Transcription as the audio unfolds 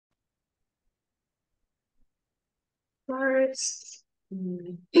first.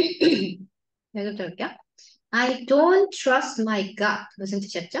 여기부터 볼게요. I don't trust my gut. 무슨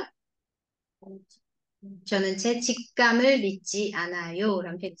뜻이었죠? 저는 제 직감을 믿지 않아요.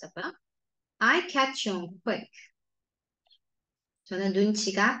 라는 표현이 있었고요. I catch on quick. 저는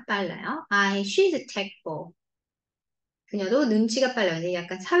눈치가 빨라요. she's tactful. 그녀도 눈치가 빨라요. 근데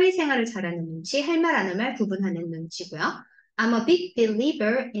약간 사회생활을 잘하는 눈치, 할 말 안 할 말 구분하는 눈치고요. I'm a big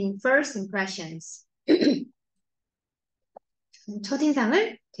believer in first impressions.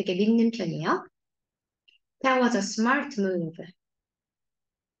 첫인상을 되게 믿는 편이에요. That was a smart move.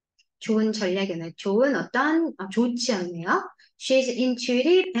 좋은 전략이네. 좋은 좋지 않네요. She's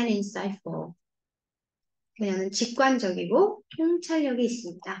intuitive and insightful. 그녀는 직관적이고 통찰력이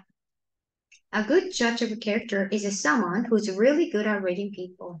있습니다. A good judge of character is someone who's really good at reading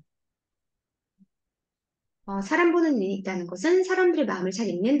people. 사람 보는 눈이 있다는 것은 사람들의 마음을 잘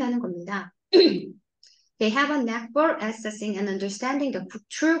읽는다는 겁니다. They have a knack for assessing and understanding the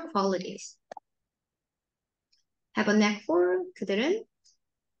true qualities. Have a knack for 그들은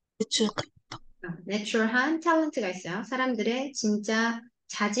natural한 탤런트가 있어요. 사람들의 진짜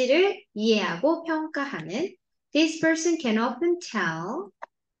자질을 이해하고 평가하는. This person can often tell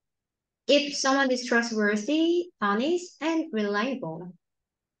if someone is trustworthy, honest, and reliable.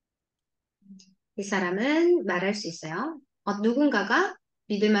 이 사람은 말할 수 있어요. 누군가가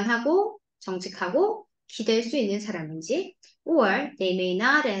믿을만하고 정직하고 기댈 수 있는 사람인지, or they may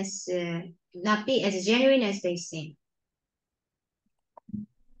not be as genuine as they seem.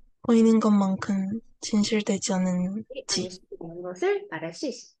 보이는 것만큼 진실되지 않은지. 않을 수 있는 것을 말할 수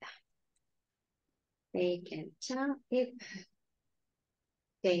있습니다. They can tell if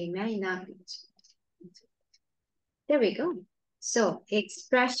they may not be. There we go. So,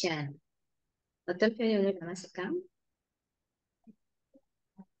 expression. 어떤 표현이 오늘 남았을까?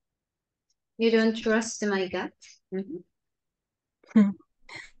 You don't trust my gut.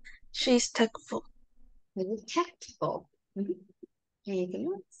 She's tactful. Tactful.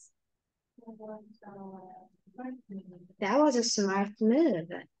 Anything else? That was a smart move.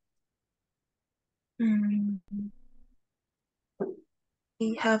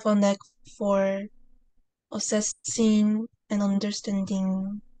 We have a knack for assessing and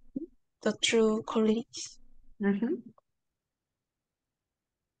understanding the true qualities.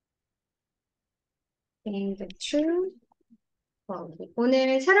 And the true quality.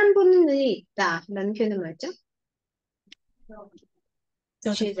 오늘 사람 보는 눈이 있다. 라는 표현은 뭐였죠?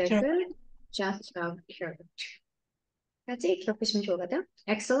 She's a good judge of character. 까지 기억하시면 좋거든요.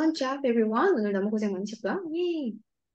 Excellent job, everyone. 오늘 너무 고생 많으셨고요. 예.